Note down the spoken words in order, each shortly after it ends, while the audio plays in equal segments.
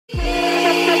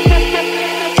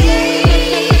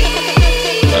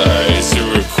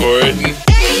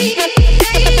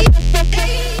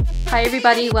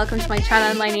everybody, welcome to my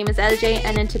channel. My name is LJ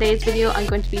and in today's video I'm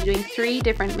going to be doing 3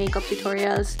 different makeup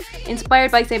tutorials inspired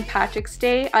by St. Patrick's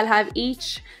Day. I'll have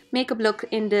each makeup look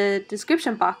in the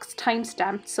description box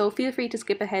timestamped, so feel free to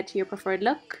skip ahead to your preferred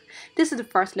look. This is the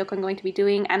first look I'm going to be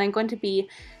doing and I'm going to be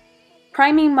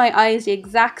priming my eyes the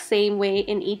exact same way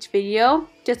in each video,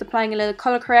 just applying a little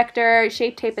colour corrector,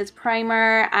 Shape Tape as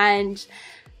primer and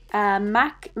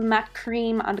MAC matte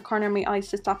cream on the corner of my eyes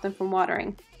to stop them from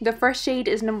watering. The first shade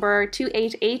is number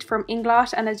 288 from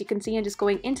Inglot, and as you can see I'm just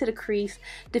going into the crease,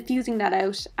 diffusing that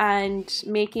out and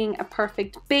making a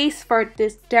perfect base for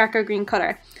this darker green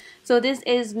colour. So this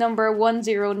is number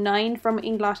 109 from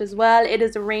Inglot as well. It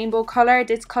is a rainbow colour.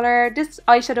 This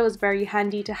eyeshadow is very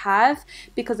handy to have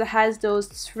because it has those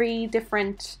 3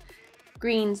 different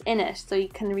greens in it, so you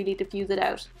can really diffuse it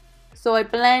out. So I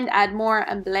blend, add more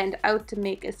and blend out to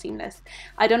make it seamless.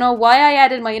 I don't know why I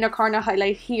added my inner corner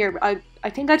highlight here, but I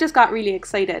think I just got really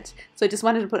excited, so I just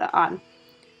wanted to put it on.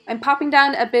 I'm popping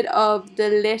down a bit of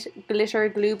the glitter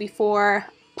glue before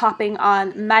popping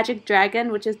on Magic Dragon,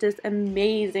 which is this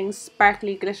amazing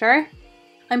sparkly glitter.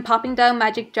 I'm popping down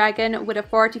Magic Dragon with a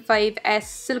 45S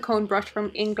silicone brush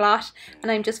from Inglot,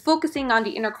 and I'm just focusing on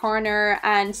the inner corner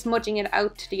and smudging it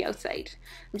out to the outside.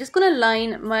 I'm just going to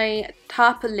line my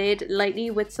top lid lightly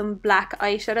with some black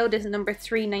eyeshadow. This is number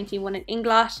 391 in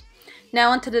Inglot.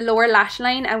 Now onto the lower lash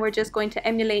line, and we're just going to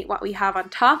emulate what we have on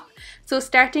top. So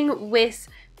starting with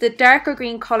the darker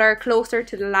green colour closer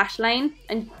to the lash line,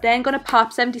 and then going to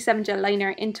pop 77 gel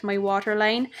liner into my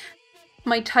waterline,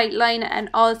 my tight line, and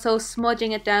also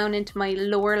smudging it down into my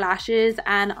lower lashes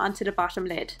and onto the bottom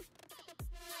lid.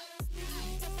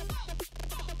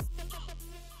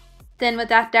 Then with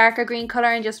that darker green colour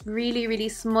and just really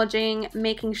smudging,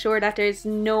 making sure that there's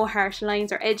no harsh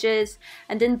lines or edges,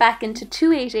 and then back into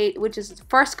 288, which is the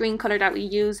first green colour that we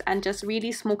use, and just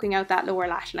really smoking out that lower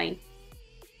lash line.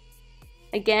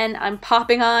 Again, I'm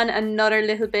popping on another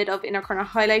little bit of inner corner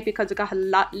highlight because it got a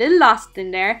little lost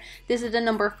in there. This is the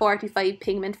number 45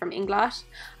 pigment from Inglot.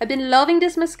 I've been loving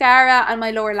this mascara on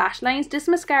my lower lash lines. This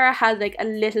mascara has like a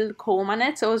little comb on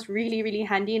it, so it's really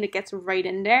handy and it gets right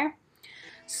in there.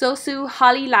 Sosu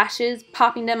Holly lashes,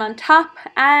 popping them on top,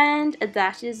 and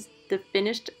that is the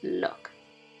finished look.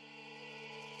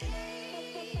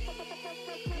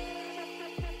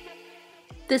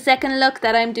 The second look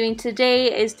that I'm doing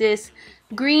today is this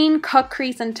green cut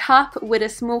crease on top with a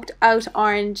smoked out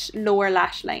orange lower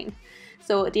lash line.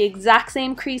 So the exact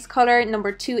same crease color,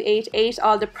 number 288.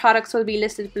 All the products will be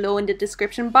listed below in the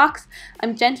description box.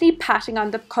 I'm gently patting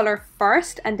on the color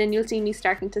first, and then you'll see me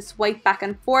starting to swipe back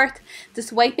and forth. The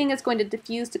swiping is going to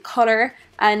diffuse the color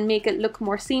and make it look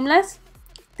more seamless.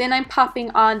 Then I'm popping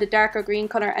on the darker green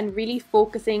colour and really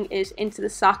focusing it into the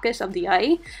socket of the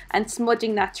eye and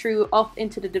smudging that through up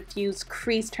into the diffused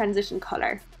crease transition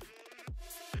colour.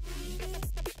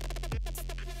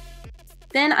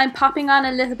 Then I'm popping on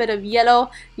a little bit of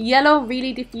yellow. Yellow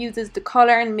really diffuses the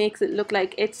colour and makes it look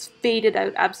like it's faded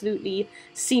out absolutely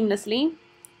seamlessly.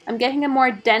 I'm getting a more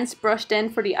dense brush then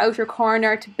for the outer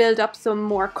corner to build up some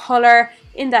more colour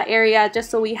in that area, just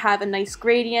so we have a nice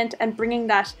gradient, and bringing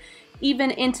that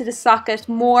even into the socket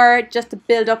more just to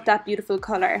build up that beautiful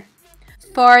colour.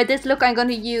 For this look I'm going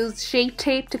to use Shape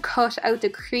Tape to cut out the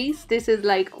crease. This is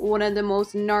like one of the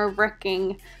most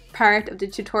nerve-wracking part of the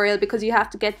tutorial because you have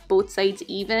to get both sides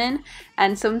even,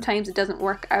 and sometimes it doesn't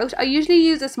work out. I usually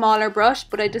use a smaller brush,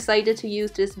 but I decided to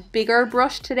use this bigger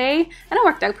brush today and it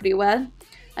worked out pretty well.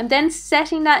 I'm then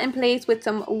setting that in place with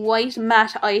some white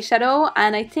matte eyeshadow,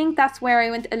 and I think that's where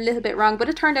I went a little bit wrong, but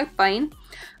it turned out fine.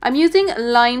 I'm using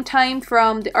Lime Time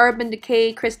from the Urban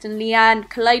Decay Kristen Leanne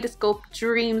Kaleidoscope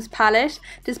Dreams palette.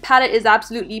 This palette is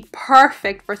absolutely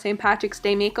perfect for St. Patrick's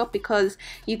Day makeup because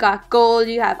you got gold,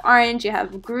 you have orange, you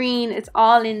have green, it's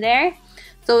all in there.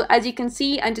 So as you can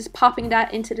see, I'm just popping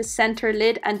that into the center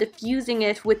lid and diffusing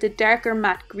it with the darker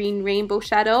matte green rainbow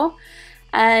shadow.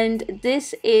 And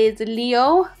this is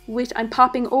Leo, which I'm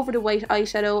popping over the white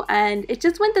eyeshadow, and it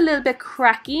just went a little bit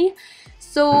cracky,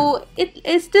 so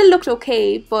it still looked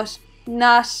okay, but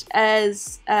not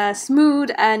as smooth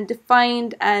and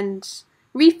defined and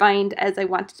refined as I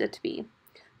wanted it to be.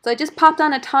 So I just popped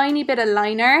on a tiny bit of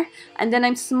liner, and then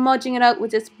I'm smudging it out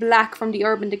with this black from the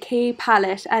Urban Decay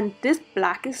palette, and this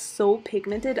black is so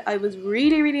pigmented. I was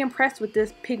really impressed with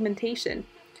this pigmentation.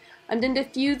 I'm then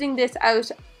diffusing this out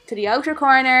to the outer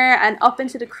corner and up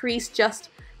into the crease just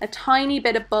a tiny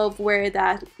bit above where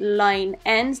that line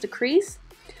ends, the crease.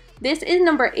 This is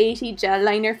number 80 gel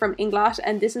liner from Inglot,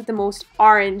 and this is the most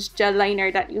orange gel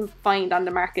liner that you'll find on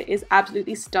the market. It's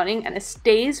absolutely stunning and it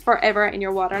stays forever in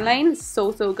your waterline.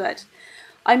 So good.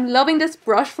 I'm loving this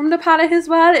brush from the palette as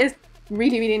well. It's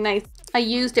really nice. I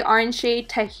used the orange shade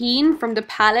Tahine from the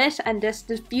palette and just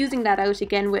diffusing that out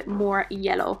again with more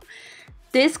yellow.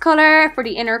 This colour for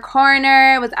the inner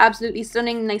corner was absolutely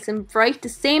stunning, nice and bright. The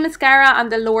same mascara on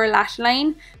the lower lash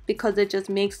line because it just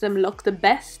makes them look the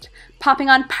best. Popping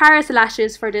on Paris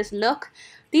lashes for this look.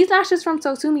 These lashes from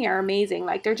Sosumi are amazing,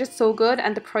 like they're just so good,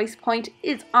 and the price point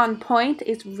is on point.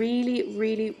 It's really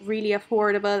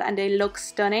affordable and they look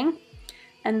stunning.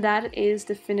 And that is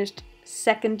the finished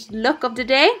second look of the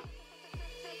day.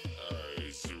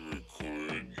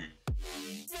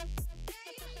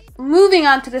 Moving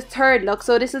on to the third look,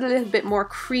 so this is a little bit more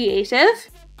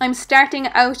creative. I'm starting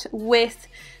out with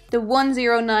the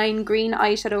 109 green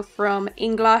eyeshadow from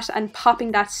Inglot and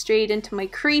popping that straight into my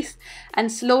crease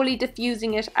and slowly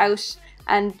diffusing it out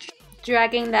and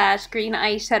dragging that green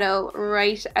eyeshadow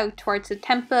right out towards the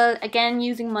temple. Again,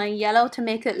 using my yellow to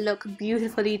make it look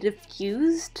beautifully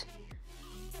diffused.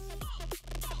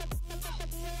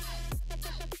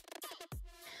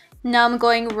 Now I'm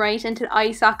going right into the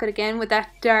eye socket again with that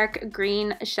dark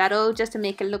green shadow just to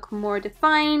make it look more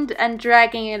defined and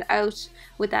dragging it out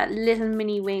with that little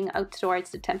mini wing out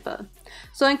towards the temple.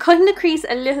 So I'm cutting the crease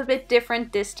a little bit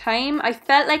different this time. I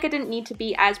felt like I didn't need to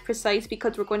be as precise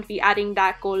because we're going to be adding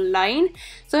that gold line.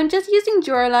 So I'm just using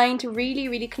Duraline to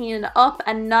really clean it up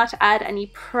and not add any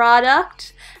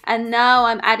product. And now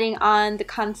I'm adding on the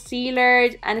concealer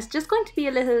and it's just going to be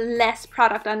a little less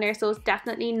product on there, so it's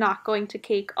definitely not going to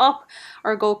cake up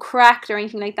or go cracked or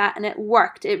anything like that, and it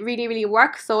worked. It really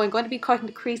works. So I'm going to be cutting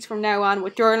the crease from now on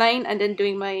with Duraline and then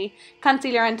doing my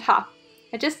concealer on top.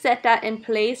 I just set that in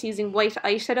place using white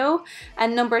eyeshadow,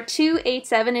 and number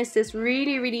 287 is this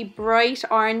really bright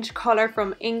orange colour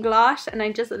from Inglot, and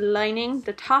I'm just lining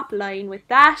the top line with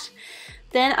that.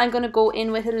 Then I'm going to go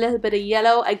in with a little bit of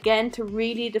yellow again to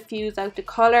really diffuse out the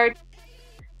colour.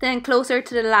 Then closer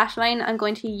to the lash line, I'm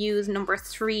going to use number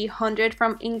 300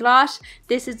 from Inglot.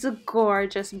 This is a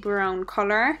gorgeous brown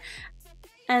colour.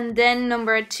 And then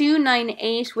number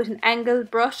 298 with an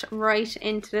angled brush right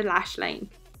into the lash line.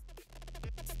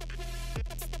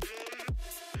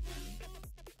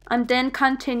 I'm then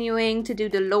continuing to do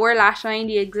the lower lash line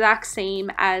the exact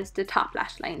same as the top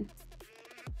lash line.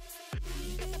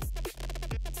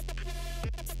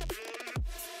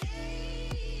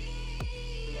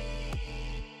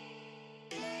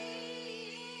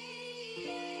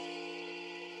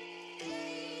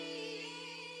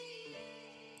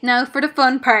 Now for the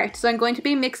fun part, so I'm going to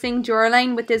be mixing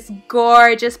Duraline with this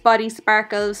gorgeous Body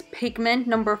Sparkles pigment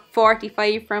number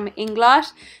 45 from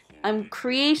Inglot. I'm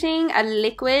creating a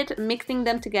liquid, mixing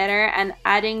them together and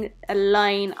adding a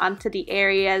line onto the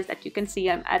areas that you can see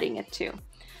I'm adding it to.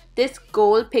 This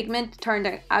gold pigment turned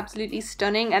out absolutely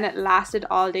stunning and it lasted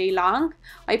all day long.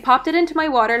 I popped it into my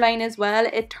waterline as well.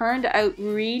 It turned out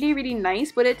really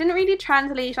nice, but it didn't really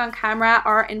translate on camera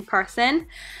or in person.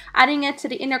 Adding it to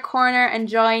the inner corner and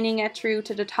joining it through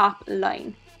to the top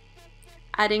line.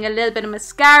 Adding a little bit of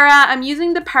mascara. I'm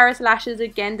using the Paris lashes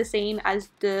again, the same as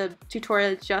the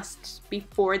tutorial just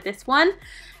before this one.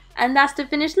 And that's the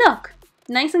finished look.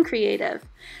 Nice and creative.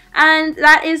 And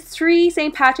that is 3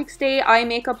 St. Patrick's Day eye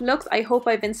makeup looks. I hope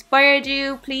I've inspired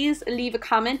you. Please leave a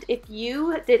comment if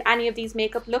you did any of these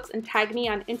makeup looks and tag me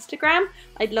on Instagram.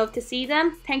 I'd love to see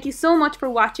them. Thank you so much for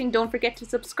watching. Don't forget to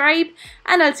subscribe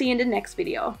and I'll see you in the next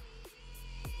video.